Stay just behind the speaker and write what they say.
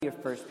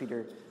of 1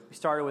 Peter. We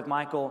started with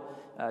Michael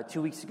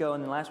 2 weeks ago,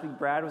 and then last week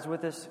Brad was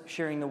with us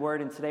sharing the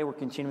word, and today we're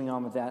continuing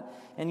on with that.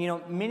 And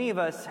many of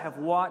us have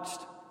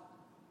watched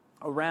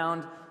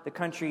around the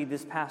country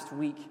this past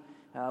week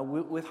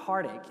with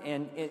heartache.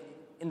 And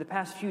in the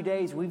past few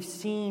days, we've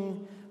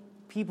seen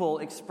people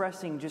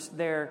expressing just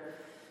their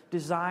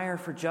desire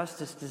for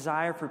justice,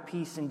 desire for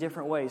peace in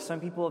different ways. Some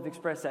people have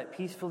expressed that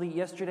peacefully.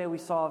 Yesterday, we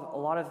saw a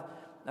lot of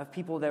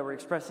people that were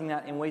expressing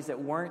that in ways that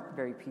weren't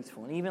very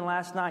peaceful. And even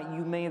last night,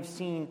 you may have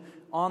seen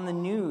on the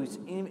news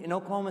in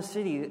Oklahoma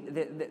City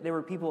that there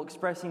were people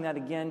expressing that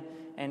again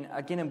and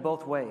again in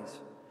both ways.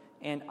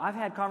 And I've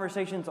had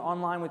conversations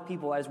online with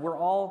people as we're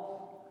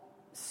all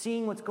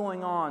seeing what's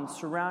going on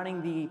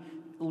surrounding the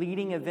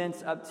leading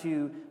events up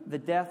to the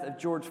death of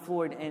George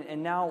Floyd,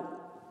 and now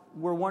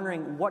we're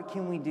wondering, what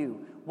can we do?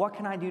 What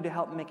can I do to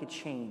help make a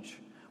change?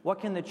 What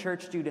can the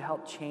church do to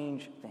help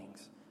change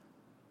things?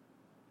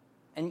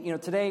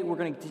 And today we're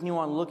going to continue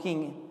on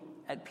looking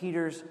at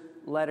Peter's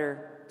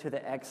letter to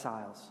the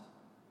exiles.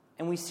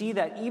 And we see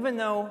that even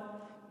though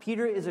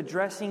Peter is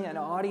addressing an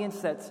audience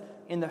that's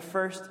in the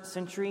first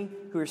century,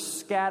 who are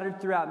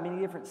scattered throughout many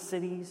different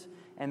cities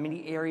and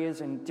many areas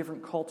and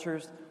different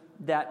cultures,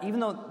 that even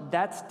though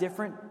that's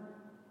different,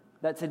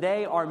 that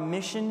today our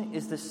mission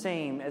is the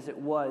same as it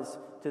was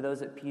to those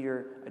that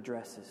Peter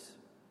addresses.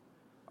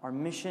 Our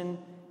mission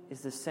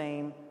is the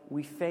same.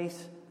 We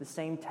face the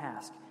same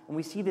task. And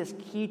we see this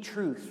key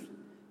truth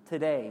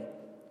today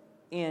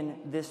in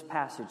this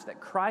passage, that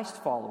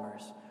Christ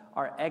followers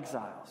are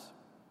exiles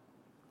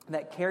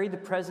that carry the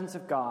presence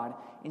of God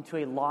into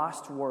a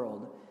lost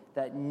world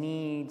that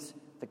needs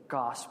the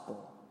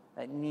gospel,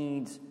 that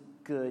needs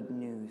good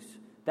news.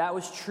 That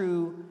was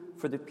true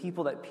for the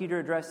people that Peter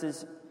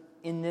addresses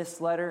in this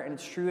letter, and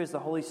it's true as the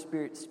Holy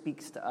Spirit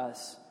speaks to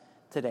us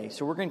today.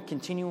 So we're going to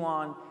continue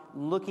on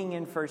looking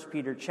in 1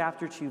 Peter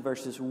chapter 2,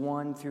 verses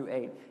 1 through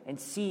 8, and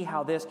see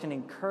how this can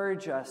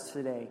encourage us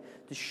today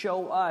to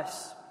show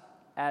us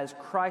as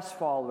Christ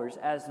followers,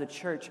 as the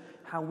church,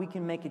 how we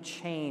can make a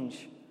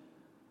change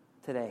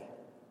today.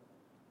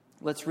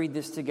 Let's read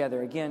this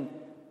together. Again,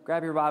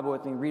 grab your Bible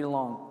with me, read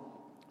along.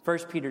 1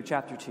 Peter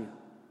chapter 2.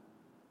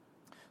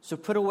 So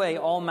put away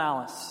all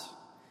malice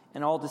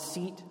and all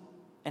deceit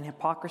and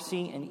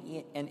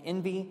hypocrisy and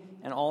envy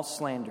and all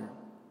slander.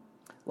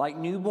 Like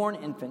newborn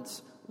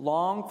infants,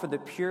 long for the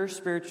pure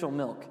spiritual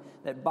milk,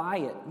 that by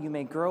it you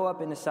may grow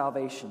up into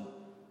salvation,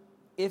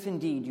 if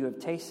indeed you have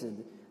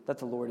tasted that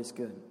the Lord is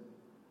good.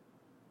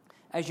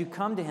 As you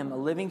come to him, a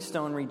living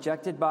stone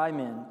rejected by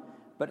men,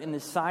 but in the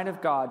sight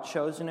of God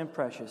chosen and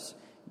precious,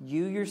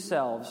 you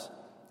yourselves,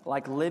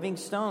 like living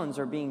stones,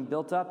 are being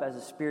built up as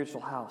a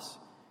spiritual house,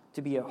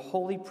 to be a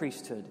holy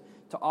priesthood,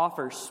 to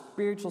offer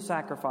spiritual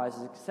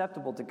sacrifices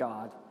acceptable to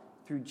God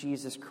through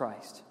Jesus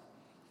Christ.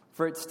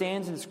 For it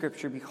stands in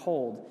Scripture,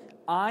 behold,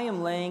 I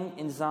am laying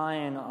in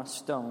Zion a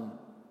stone,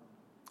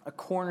 a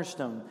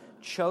cornerstone,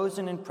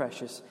 chosen and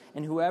precious,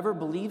 and whoever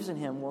believes in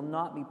him will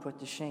not be put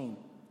to shame.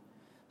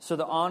 So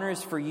the honor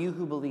is for you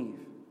who believe.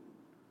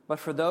 But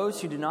for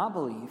those who do not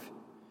believe,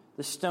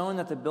 the stone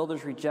that the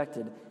builders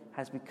rejected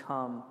has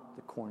become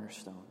the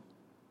cornerstone,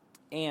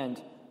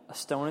 and a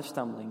stone of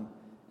stumbling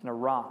and a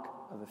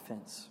rock of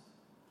offense.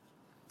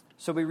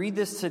 So we read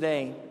this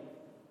today,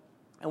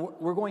 and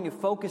we're going to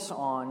focus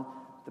on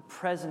the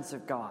presence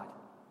of God.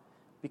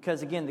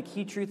 Because again, the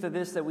key truth of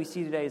this that we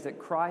see today is that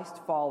Christ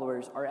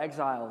followers are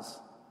exiles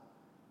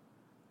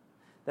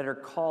that are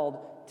called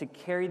to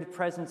carry the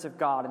presence of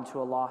God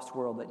into a lost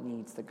world that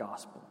needs the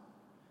gospel.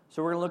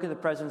 So we're going to look at the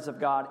presence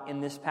of God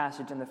in this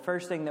passage, and the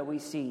first thing that we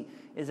see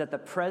is that the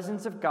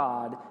presence of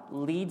God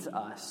leads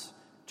us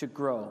to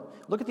grow.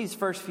 Look at these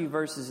first few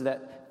verses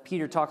that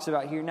Peter talks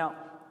about here. Now,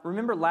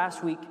 remember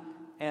last week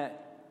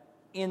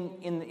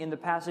in the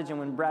passage and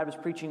when Brad was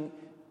preaching,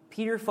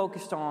 Peter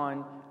focused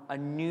on a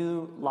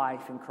new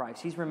life in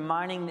Christ. He's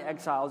reminding the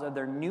exiles of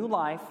their new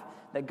life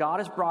that God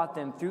has brought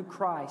them through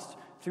Christ,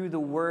 through the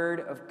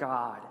Word of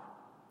God,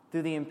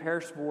 through the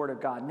imperishable Word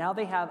of God. Now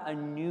they have a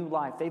new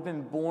life. They've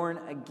been born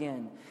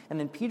again. And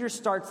then Peter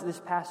starts this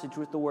passage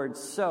with the word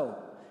so.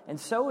 And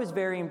so is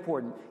very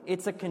important.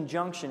 It's a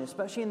conjunction,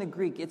 especially in the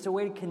Greek. It's a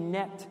way to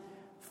connect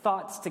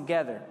thoughts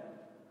together.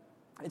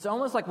 It's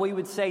almost like we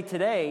would say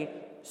today,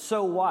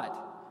 so what?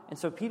 And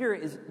so Peter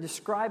is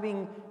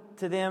describing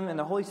to them, and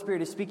the Holy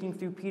Spirit is speaking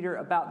through Peter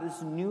about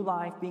this new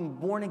life, being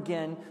born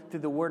again through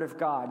the Word of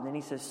God. And then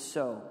he says,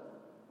 so.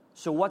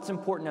 So what's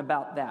important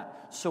about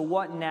that? So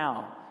what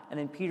now? And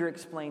then Peter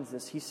explains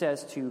this. He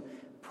says to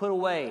put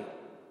away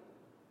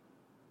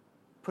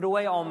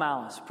all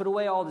malice, put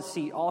away all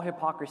deceit, all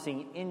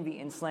hypocrisy, envy,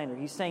 and slander.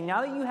 He's saying,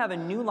 now that you have a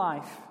new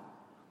life,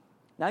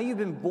 now you've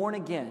been born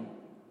again,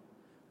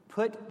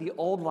 put the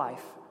old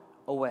life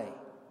away.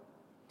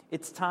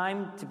 It's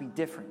time to be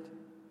different.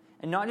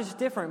 And not just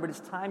different, but it's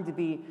time to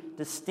be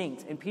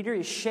distinct. And Peter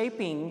is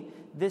shaping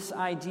this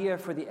idea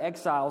for the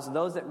exiles,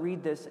 those that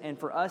read this, and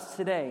for us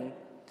today,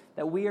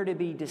 that we are to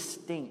be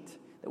distinct,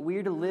 that we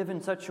are to live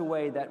in such a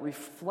way that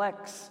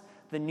reflects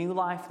the new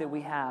life that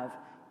we have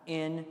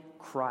in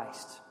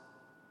Christ.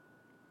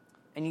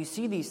 And you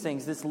see these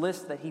things, this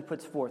list that he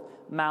puts forth: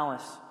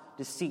 malice,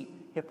 deceit,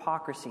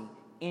 hypocrisy,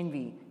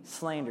 envy,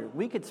 slander.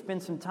 We could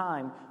spend some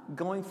time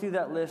going through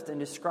that list and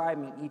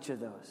describing each of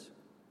those.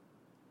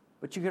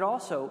 But you could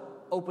also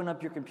open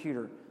up your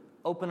computer,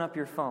 open up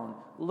your phone,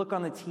 look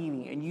on the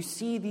TV, and you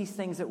see these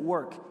things at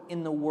work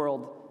in the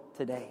world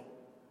today.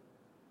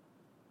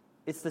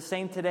 It's the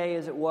same today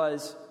as it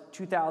was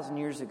 2,000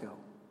 years ago.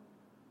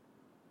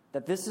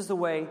 That this is the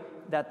way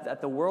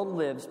that the world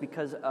lives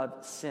because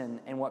of sin.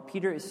 And what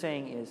Peter is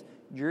saying is,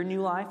 your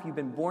new life, you've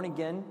been born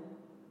again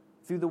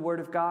through the Word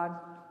of God.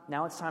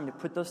 Now it's time to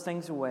put those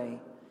things away.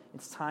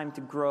 It's time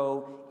to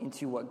grow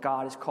into what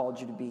God has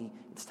called you to be.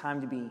 It's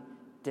time to be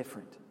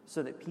different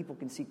so that people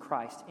can see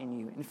Christ in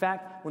you. In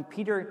fact, when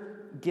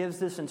Peter gives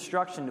this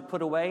instruction to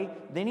put away,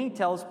 then he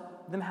tells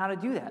them how to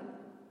do that.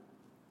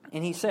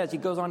 And he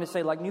goes on to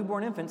say, like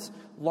newborn infants,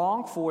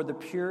 long for the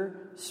pure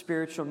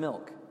spiritual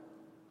milk,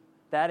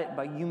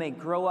 but you may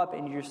grow up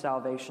into your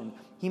salvation.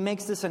 He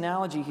makes this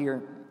analogy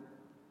here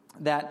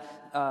that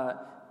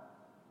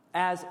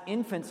as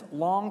infants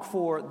long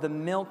for the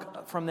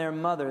milk from their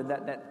mother,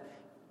 that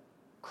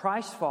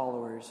Christ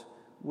followers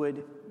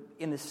would,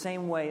 in the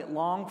same way,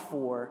 long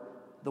for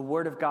the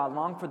Word of God,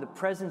 long for the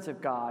presence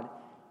of God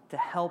to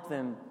help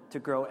them to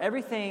grow.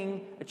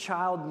 Everything a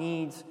child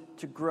needs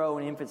to grow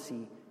in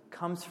infancy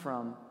comes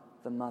from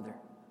the mother.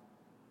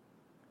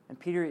 And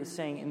Peter is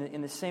saying,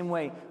 in the same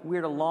way,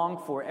 we're to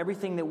long for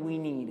everything that we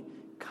need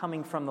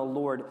coming from the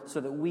Lord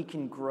so that we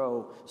can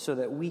grow, so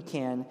that we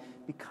can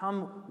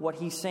become what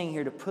he's saying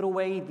here, to put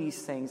away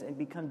these things and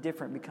become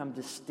different, become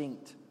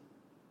distinct.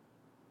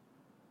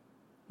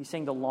 He's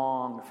saying to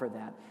long for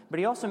that. But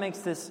he also makes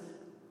this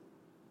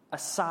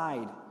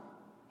aside.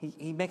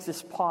 He makes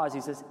this pause.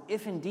 He says,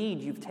 if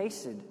indeed you've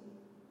tasted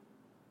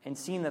and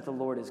seen that the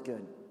Lord is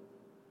good.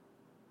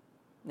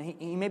 Now,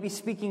 he may be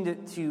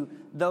speaking to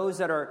those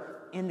that are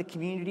in the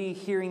community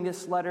hearing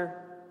this letter,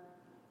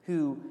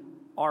 who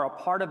are a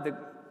part of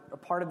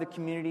the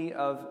community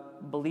of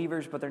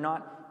believers, but they're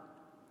not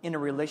in a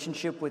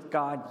relationship with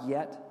God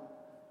yet.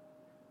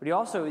 But he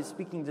also is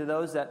speaking to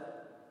those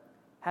that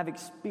have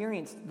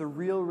experienced the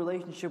real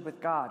relationship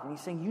with God. And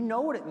he's saying, you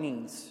know what it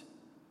means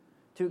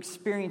to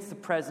experience the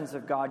presence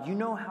of God. You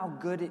know how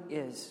good it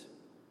is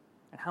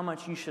and how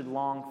much you should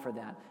long for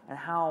that and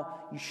how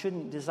you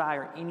shouldn't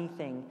desire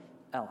anything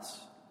else.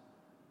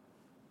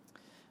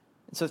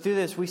 And so through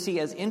this, we see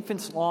as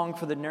infants long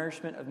for the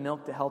nourishment of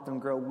milk to help them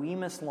grow, we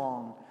must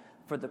long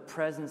for the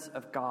presence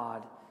of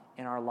God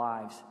in our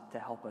lives to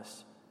help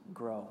us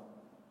grow.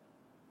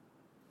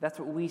 That's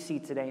what we see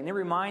today. And it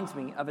reminds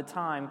me of a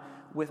time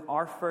with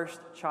our first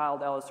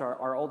child, Ellis,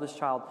 our oldest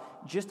child,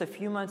 just a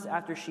few months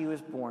after she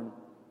was born.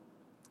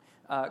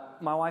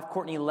 My wife,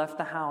 Courtney, left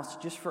the house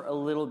just for a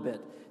little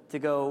bit to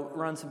go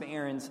run some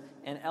errands,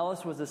 and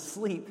Ellis was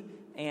asleep,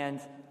 and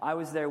I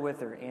was there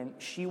with her, and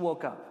she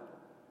woke up.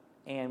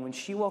 And when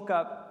she woke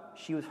up,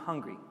 she was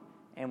hungry.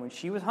 And when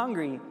she was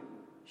hungry,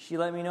 she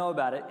let me know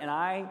about it, and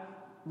I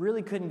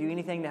really couldn't do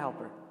anything to help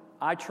her.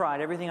 I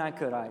tried everything I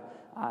could.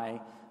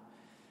 I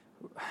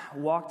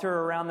walked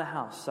her around the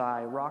house.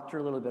 I rocked her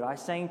a little bit. I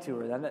sang to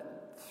her.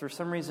 That for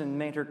some reason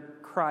made her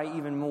cry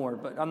even more,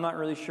 but I'm not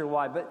really sure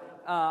why. But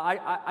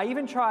I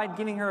even tried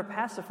giving her a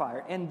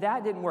pacifier, and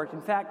that didn't work.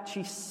 In fact,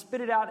 she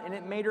spit it out, and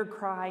it made her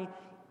cry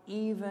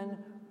even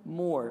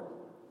more.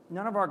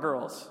 None of our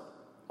girls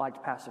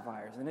liked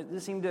pacifiers, and it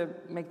just seemed to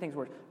make things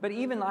worse. But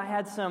even I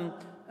had some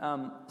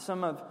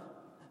of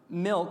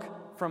milk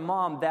from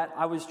Mom that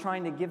I was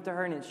trying to give to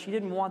her, and she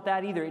didn't want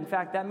that either. In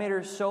fact, that made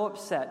her so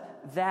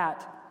upset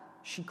that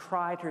she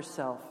cried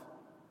herself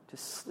to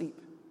sleep.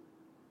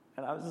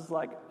 And I was just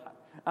like,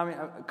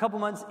 a couple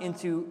months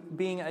into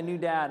being a new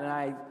dad, and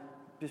I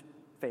just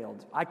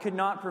failed. I could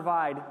not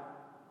provide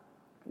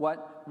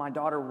what my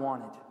daughter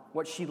wanted,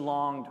 what she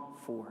longed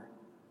for.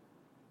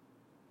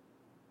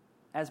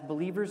 As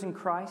believers in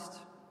Christ,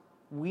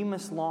 we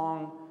must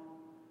long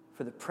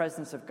for the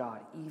presence of God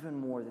even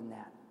more than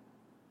that.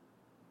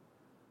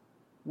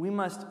 We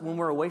must, when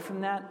we're away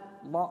from that,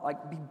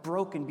 be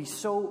broken,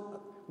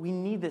 we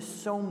need this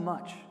so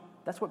much.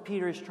 That's what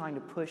Peter is trying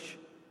to push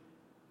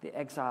the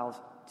exiles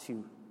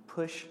to,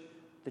 push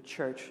the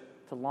church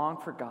to long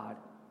for God,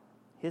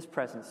 His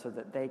presence, so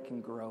that they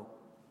can grow.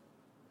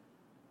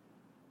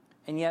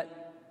 And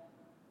yet,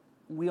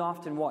 we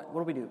often what do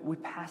we do? We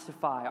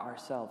pacify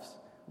ourselves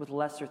with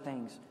lesser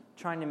things,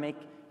 trying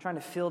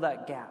to fill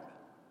that gap.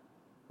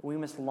 We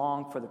must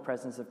long for the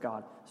presence of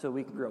God so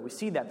we can grow. We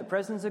see that the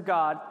presence of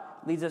God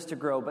leads us to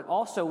grow, but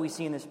also we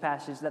see in this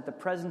passage that the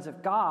presence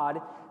of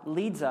God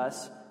leads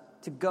us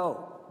to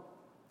go.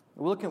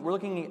 We're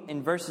looking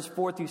in verses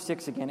 4 through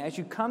 6 again. As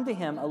you come to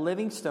him, a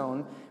living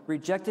stone,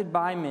 rejected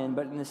by men,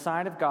 but in the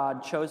sight of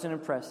God, chosen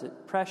and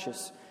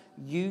precious,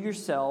 you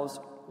yourselves,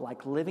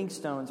 like living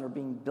stones, are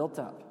being built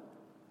up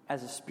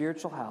as a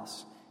spiritual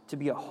house, to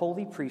be a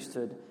holy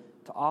priesthood,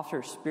 to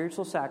offer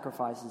spiritual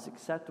sacrifices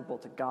acceptable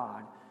to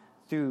God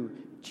through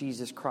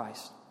Jesus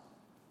Christ.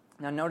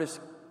 Now notice,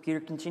 Peter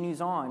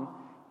continues on,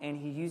 and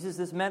he uses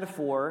this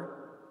metaphor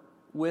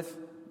with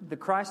the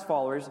Christ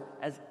followers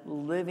as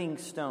living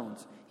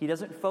stones. He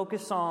doesn't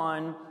focus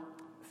on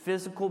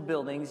physical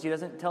buildings. He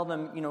doesn't tell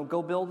them,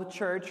 go build a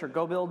church or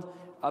go build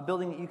a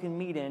building that you can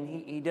meet in.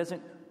 He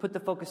doesn't put the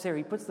focus there.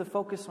 He puts the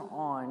focus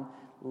on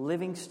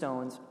living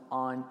stones,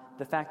 on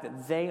the fact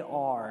that they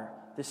are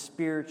the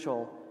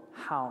spiritual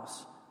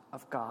house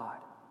of God.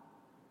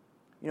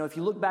 If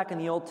you look back in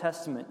the Old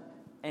Testament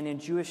and in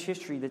Jewish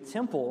history, the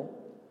temple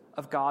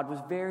of God was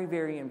very,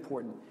 very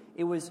important.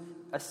 It was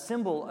a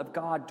symbol of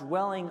God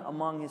dwelling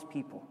among his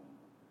people.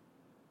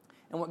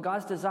 And what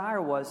God's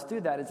desire was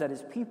through that is that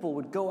his people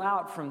would go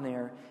out from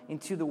there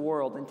into the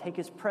world and take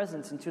his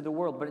presence into the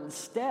world. But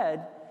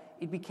instead,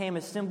 it became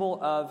a symbol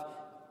of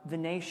the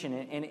nation,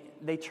 and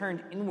they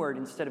turned inward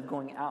instead of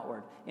going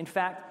outward. In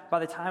fact, by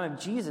the time of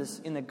Jesus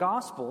in the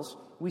Gospels,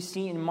 we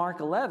see in Mark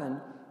 11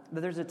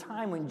 that there's a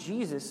time when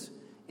Jesus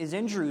is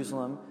in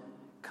Jerusalem,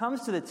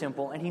 comes to the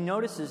temple, and he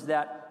notices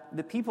that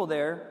the people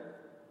there,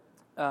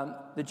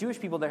 the Jewish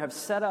people there, have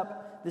set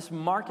up this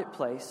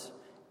marketplace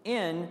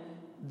in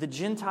the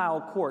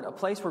Gentile court, a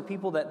place where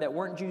people that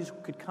weren't Jews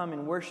could come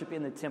and worship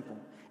in the temple.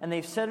 And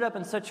they've set it up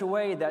in such a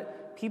way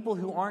that people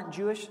who aren't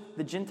Jewish,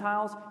 the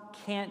Gentiles,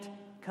 can't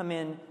come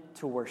in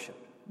to worship.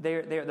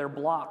 They're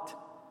blocked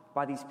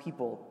by these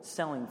people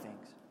selling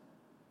things.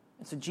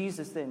 And so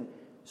Jesus then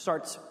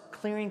starts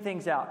clearing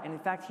things out. And in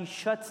fact, he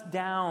shuts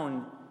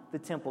down the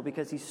temple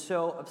because he's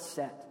so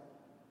upset.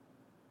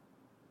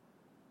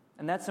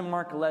 And that's in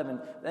Mark 11.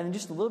 And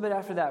just a little bit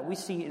after that, we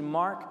see in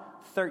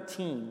Mark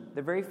 13,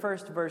 the very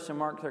first verse in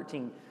Mark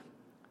 13,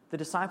 the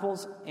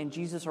disciples and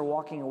Jesus are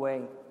walking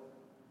away.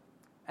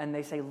 And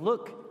they say,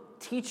 "Look,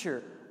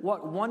 teacher,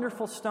 what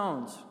wonderful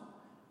stones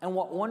and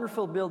what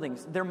wonderful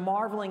buildings." They're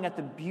marveling at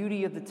the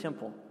beauty of the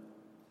temple.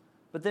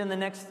 But then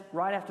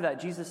right after that,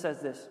 Jesus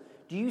says this,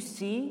 "Do you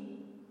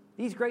see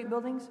these great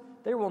buildings?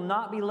 There will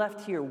not be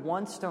left here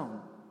one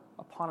stone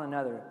upon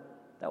another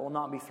that will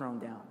not be thrown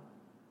down."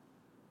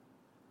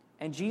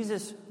 And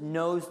Jesus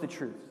knows the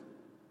truth.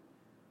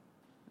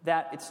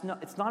 That it's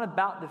not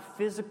about the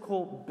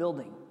physical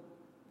building,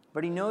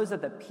 but he knows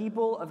that the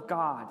people of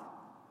God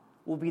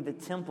will be the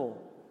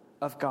temple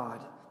of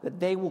God, that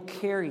they will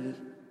carry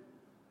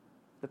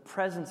the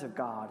presence of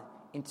God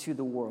into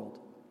the world.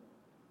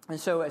 And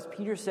so, as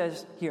Peter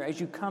says here, as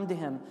you come to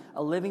him,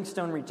 a living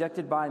stone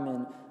rejected by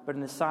men, but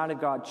in the sight of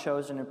God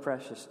chosen and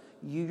precious,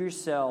 you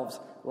yourselves,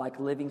 like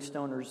living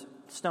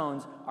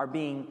stones, are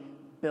being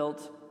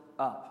built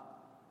up.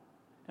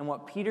 And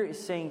what Peter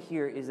is saying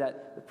here is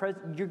that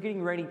you're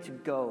getting ready to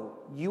go.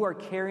 You are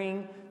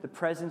carrying the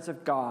presence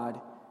of God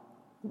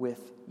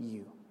with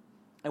you.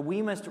 And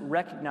we must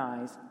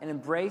recognize and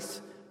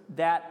embrace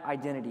that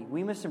identity.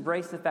 We must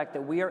embrace the fact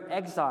that we are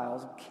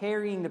exiles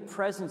carrying the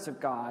presence of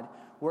God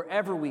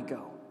wherever we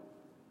go.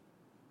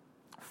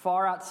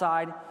 Far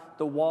outside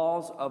the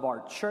walls of our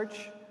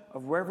church,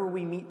 of wherever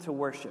we meet to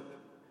worship,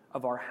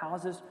 of our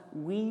houses,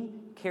 we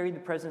carry the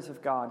presence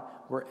of God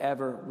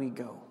wherever we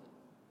go.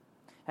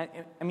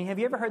 Have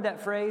you ever heard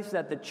that phrase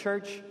that the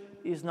church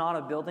is not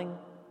a building,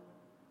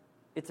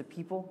 it's a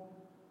people?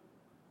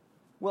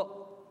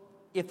 Well,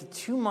 if the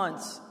 2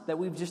 months that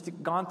we've just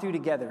gone through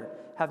together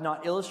have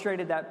not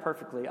illustrated that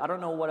perfectly, I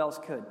don't know what else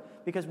could.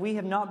 Because we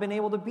have not been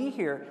able to be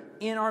here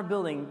in our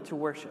building to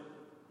worship.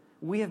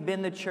 We have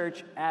been the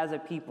church as a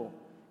people,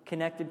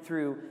 connected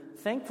through,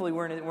 thankfully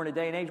we're in a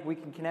day and age where we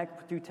can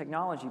connect through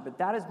technology, but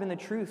that has been the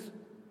truth.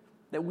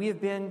 That we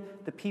have been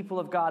the people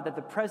of God, that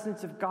the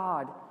presence of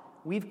God,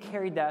 we've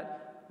carried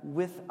that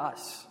with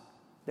us,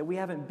 that we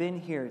haven't been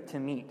here to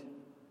meet.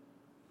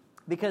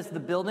 Because the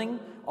building,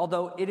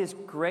 although it is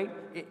great,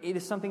 it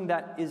is something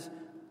that is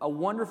a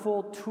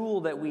wonderful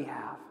tool that we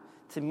have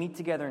to meet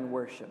together and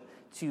worship,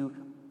 to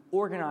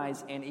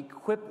organize and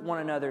equip one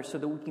another so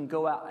that we can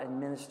go out and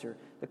minister.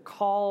 The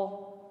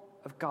call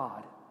of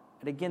God.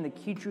 And again, the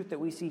key truth that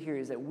we see here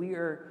is that we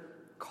are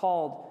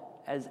called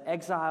as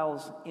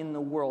exiles in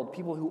the world,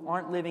 people who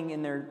aren't living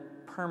in their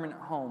permanent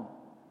home,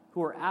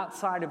 who are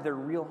outside of their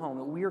real home,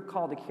 that we are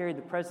called to carry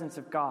the presence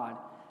of God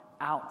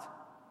out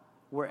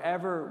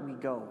wherever we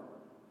go,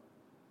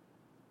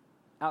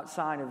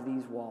 outside of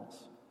these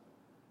walls.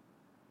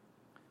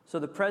 So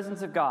the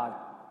presence of God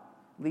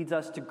leads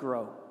us to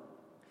grow.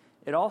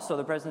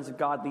 The presence of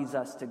God leads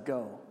us to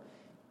go.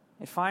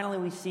 And finally,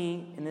 we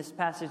see in this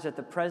passage that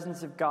the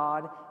presence of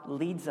God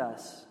leads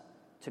us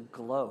to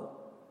glow.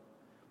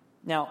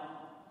 Now,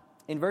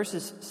 in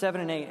verses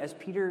 7 and 8, as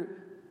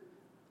Peter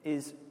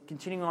is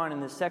continuing on in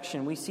this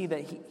section, we see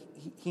that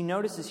he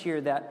notices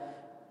here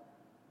that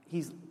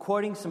he's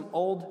quoting some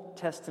Old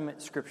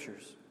Testament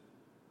scriptures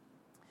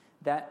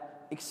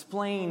that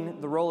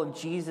explain the role of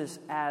Jesus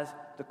as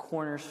the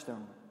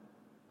cornerstone,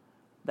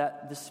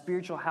 that the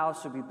spiritual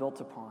house would be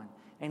built upon.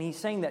 And he's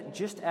saying that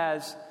just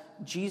as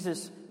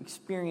Jesus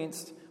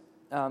experienced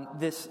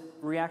this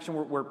reaction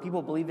where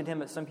people believed in him,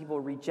 but some people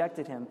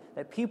rejected him,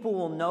 that people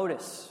will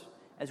notice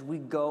as we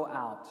go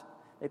out,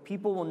 that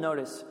people will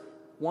notice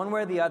one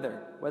way or the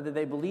other, whether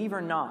they believe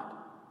or not,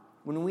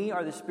 when we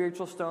are the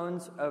spiritual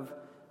stones of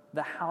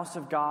the house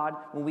of God,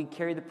 when we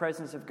carry the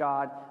presence of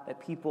God,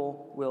 that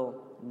people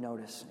will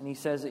notice. And he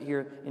says it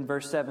here in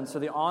verse 7. So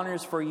the honor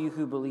is for you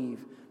who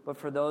believe, but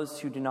for those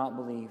who do not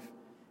believe.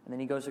 And then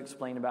he goes to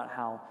explain about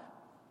how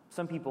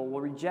some people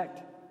will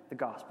reject the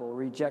gospel, will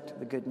reject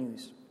the good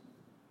news.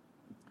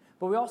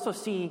 But we also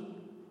see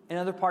in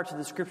other parts of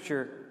the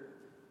scripture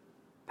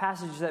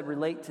passages that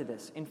relate to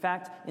this. In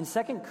fact, in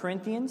 2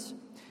 Corinthians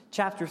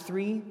chapter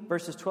 3,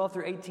 verses 12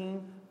 through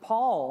 18,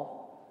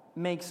 Paul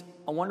makes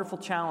a wonderful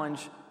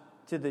challenge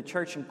to the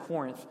church in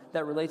Corinth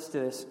that relates to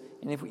this.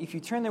 And if you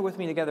turn there with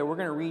me together, we're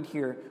going to read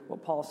here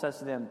what Paul says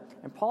to them.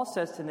 And Paul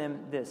says to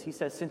them this. He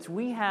says, since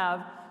we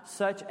have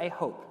such a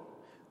hope,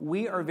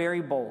 we are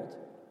very bold.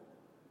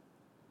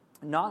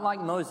 Not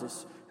like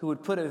Moses, who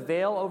would put a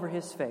veil over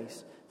his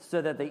face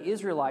so that the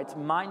Israelites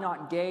might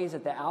not gaze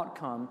at the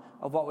outcome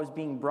of what was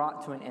being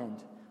brought to an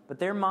end. But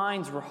their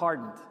minds were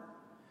hardened.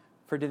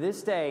 For to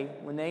this day,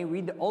 when they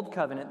read the Old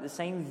Covenant, the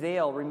same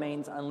veil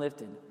remains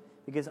unlifted,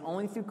 because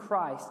only through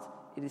Christ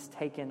it is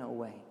taken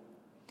away.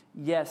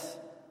 Yes,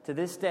 to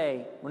this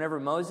day, whenever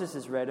Moses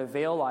is read, a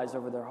veil lies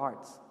over their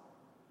hearts.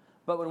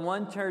 But when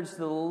one turns to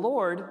the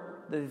Lord,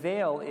 the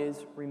veil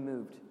is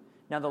removed.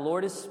 Now the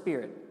Lord is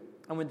Spirit,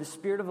 and where the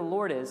Spirit of the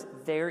Lord is,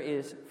 there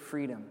is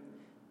freedom.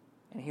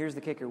 And here's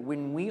the kicker.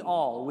 When we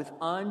all, with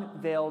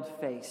unveiled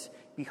face,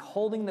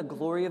 beholding the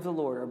glory of the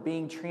Lord, are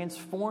being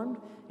transformed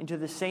into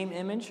the same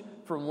image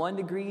from one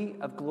degree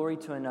of glory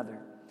to another.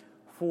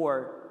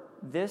 For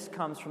this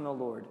comes from the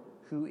Lord,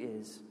 who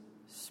is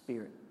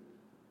Spirit.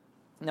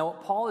 Now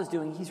what Paul is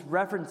doing, he's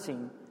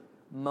referencing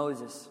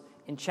Moses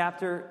in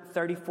chapter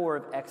 34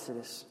 of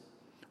Exodus.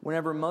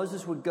 Whenever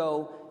Moses would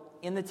go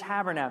in the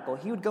tabernacle,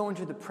 he would go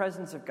into the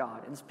presence of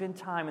God and spend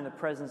time in the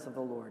presence of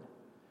the Lord.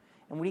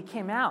 And when he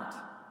came out,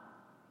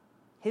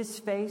 his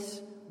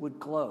face would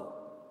glow.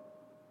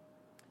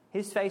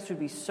 His face would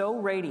be so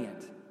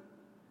radiant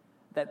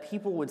that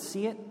people would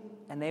see it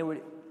and they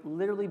would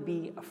literally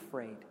be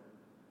afraid.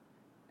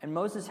 And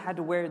Moses had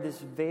to wear this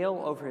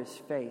veil over his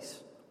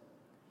face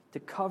to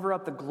cover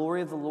up the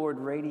glory of the Lord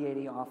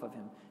radiating off of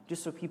him,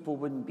 just so people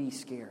wouldn't be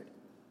scared.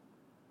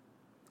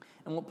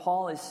 And what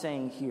Paul is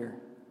saying here,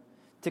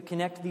 to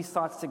connect these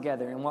thoughts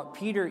together, and what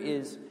Peter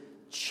is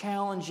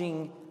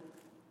challenging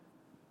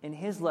in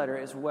his letter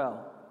as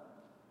well,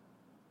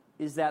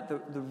 is that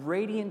the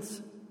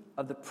radiance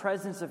of the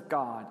presence of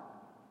God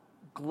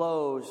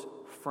glows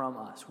from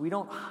us. We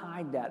don't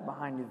hide that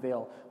behind a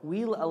veil.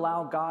 We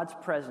allow God's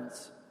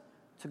presence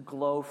to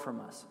glow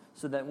from us,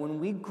 so that when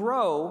we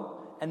grow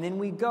and then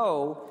we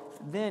go,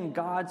 then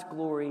God's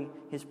glory,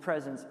 His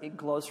presence, it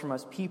glows from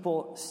us.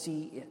 People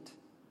see it.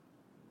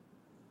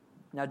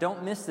 Now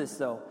don't miss this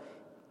though.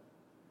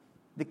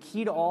 The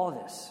key to all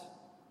this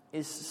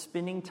is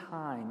spending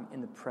time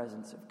in the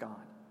presence of God.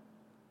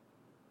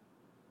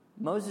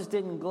 Moses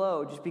didn't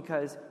glow just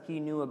because he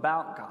knew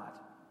about God.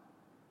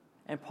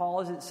 And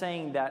Paul isn't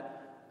saying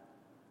that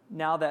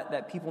now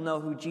that people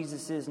know who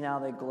Jesus is, now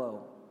they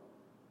glow.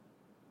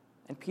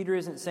 And Peter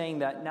isn't saying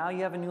that now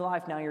you have a new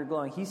life, now you're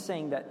glowing. He's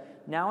saying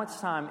that now it's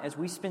time, as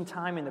we spend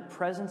time in the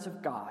presence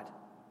of God,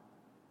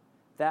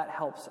 that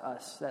helps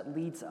us, that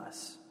leads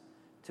us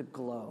to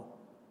glow.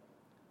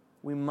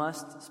 We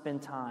must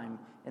spend time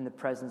in the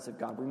presence of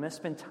God. We must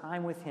spend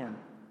time with Him.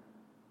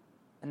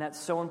 And that's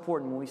so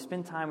important when we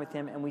spend time with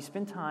Him and we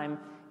spend time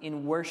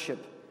in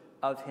worship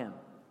of Him.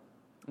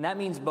 And that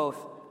means both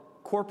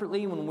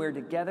corporately when we're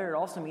together. It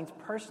also means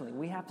personally.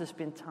 We have to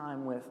spend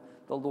time with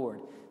the Lord.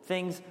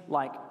 Things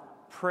like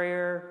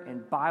prayer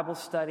and Bible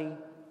study,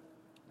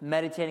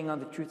 meditating on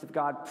the truth of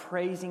God,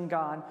 praising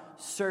God,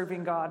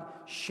 serving God,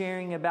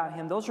 sharing about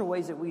Him. Those are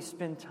ways that we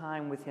spend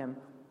time with Him,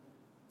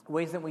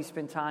 ways that we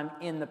spend time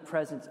in the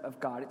presence of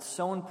God. It's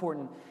so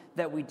important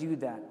that we do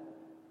that,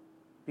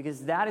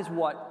 because that is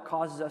what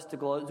causes us to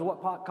glow. It's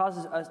what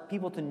causes us,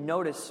 people to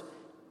notice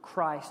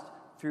Christ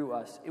through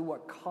us. It's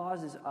what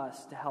causes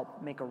us to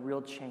help make a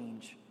real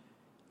change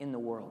in the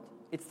world.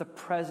 It's the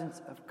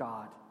presence of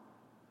God.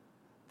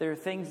 There are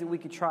things that we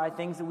could try,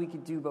 things that we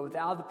could do, but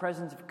without the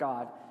presence of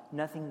God,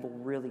 nothing will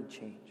really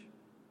change.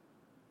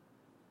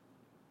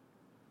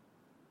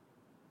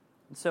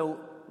 And so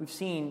we've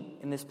seen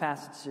in this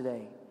passage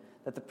today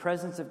that the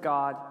presence of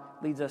God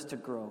leads us to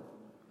grow.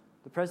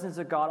 The presence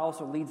of God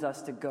also leads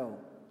us to go.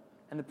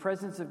 And the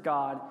presence of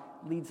God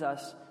leads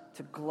us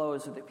to glow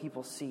so that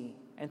people see.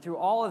 And through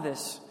all of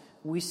this,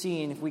 we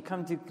see, and if we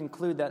come to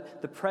conclude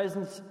that the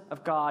presence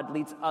of God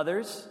leads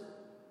others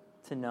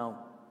to know.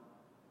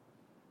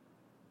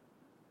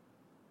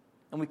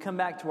 And we come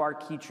back to our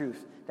key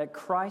truth, that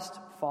Christ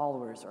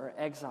followers are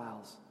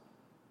exiles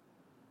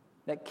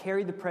that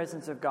carry the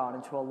presence of God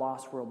into a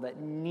lost world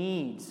that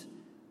needs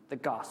the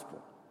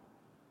gospel.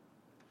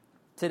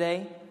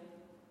 Today,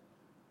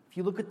 if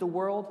you look at the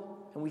world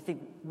and we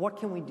think, what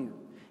can we do?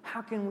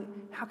 How can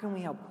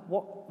we help?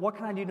 What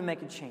can I do to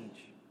make a change?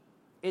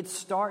 It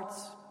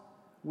starts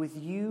with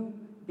you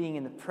being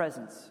in the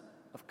presence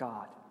of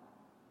God.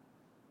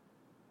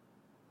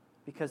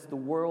 Because the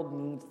world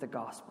needs the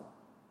gospel.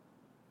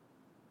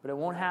 But it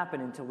won't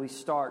happen until we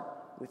start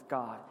with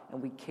God,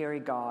 and we carry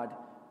God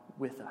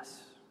with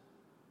us.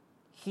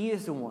 He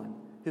is the one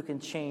who can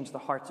change the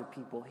hearts of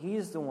people. He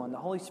is the one. The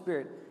Holy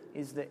Spirit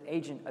is the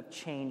agent of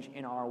change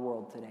in our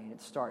world today, and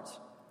it starts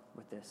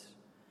with this.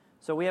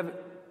 So we have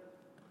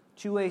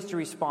 2 ways to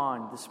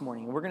respond this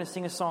morning. We're going to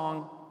sing a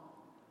song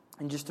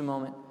in just a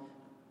moment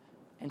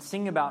and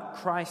sing about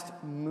Christ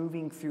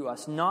moving through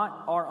us.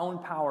 Not our own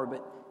power,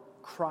 but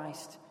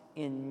Christ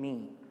in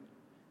me.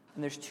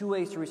 And there's 2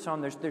 ways to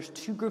respond. There's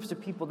 2 groups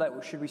of people that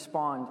should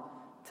respond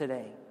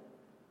today.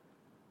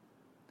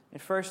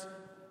 And first,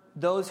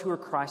 those who are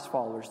Christ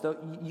followers.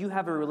 You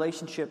have a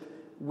relationship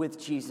with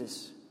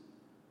Jesus.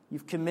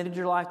 You've committed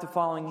your life to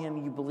following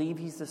him. You believe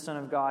he's the Son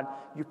of God.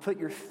 You put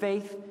your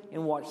faith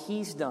in what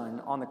he's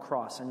done on the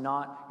cross and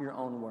not your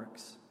own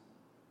works.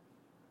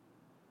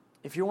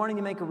 If you're wanting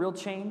to make a real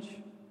change,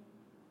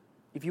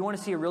 if you want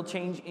to see a real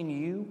change in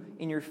you,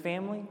 in your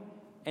family,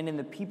 and in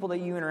the people that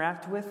you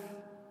interact with,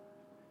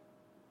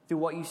 through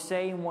what you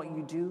say and what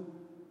you do,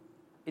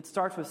 it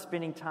starts with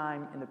spending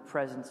time in the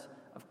presence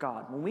of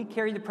God. When we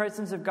carry the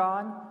presence of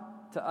God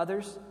to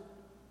others,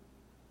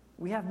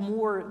 we have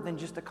more than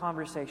just a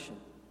conversation.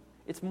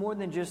 It's more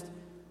than just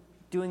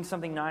doing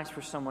something nice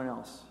for someone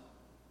else.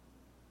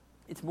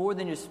 It's more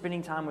than just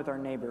spending time with our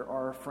neighbor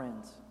or our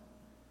friends.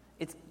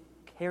 It's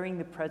carrying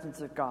the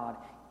presence of God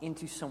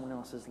into someone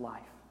else's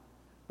life.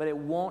 But it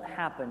won't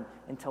happen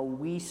until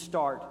we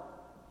start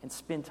and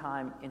spend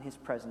time in his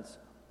presence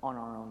on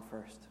our own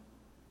first.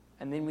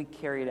 And then we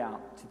carry it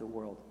out to the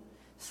world.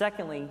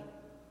 Secondly,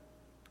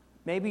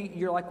 maybe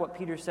you're like what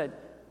Peter said.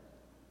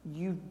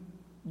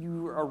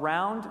 You're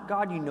around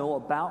God, you know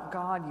about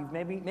God,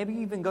 maybe you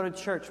even go to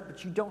church,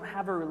 but you don't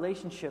have a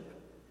relationship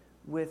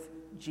with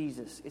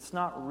Jesus. It's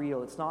not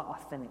real, it's not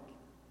authentic.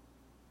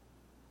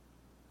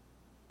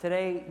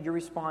 Today, your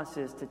response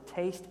is to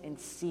taste and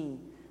see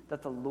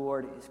that the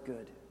Lord is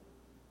good.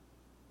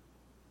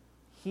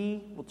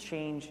 He will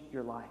change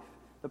your life.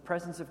 The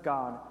presence of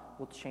God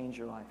will change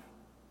your life.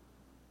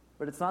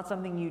 But it's not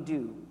something you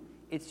do.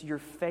 It's your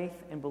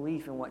faith and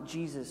belief in what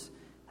Jesus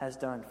has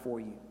done for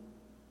you.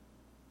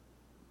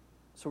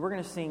 So we're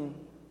going to sing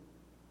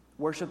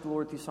Worship the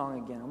Lord through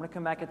song again. I'm going to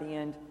come back at the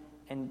end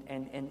and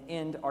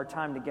end our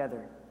time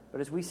together. But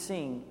as we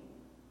sing,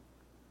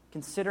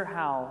 consider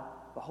how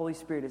the Holy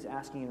Spirit is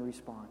asking you to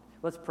respond.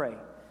 Let's pray.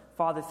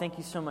 Father, thank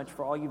you so much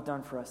for all you've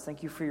done for us.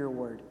 Thank you for your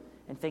word,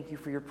 and thank you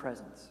for your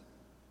presence.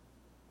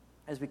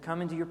 As we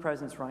come into your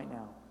presence right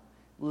now,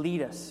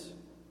 lead us,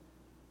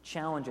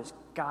 challenge us,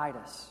 guide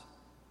us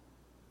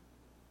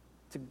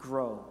to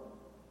grow,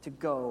 to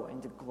go,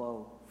 and to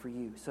glow for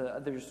you so that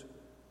others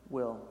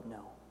will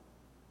know.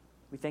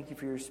 We thank you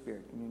for your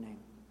Spirit. In your name,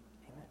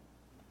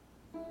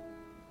 amen.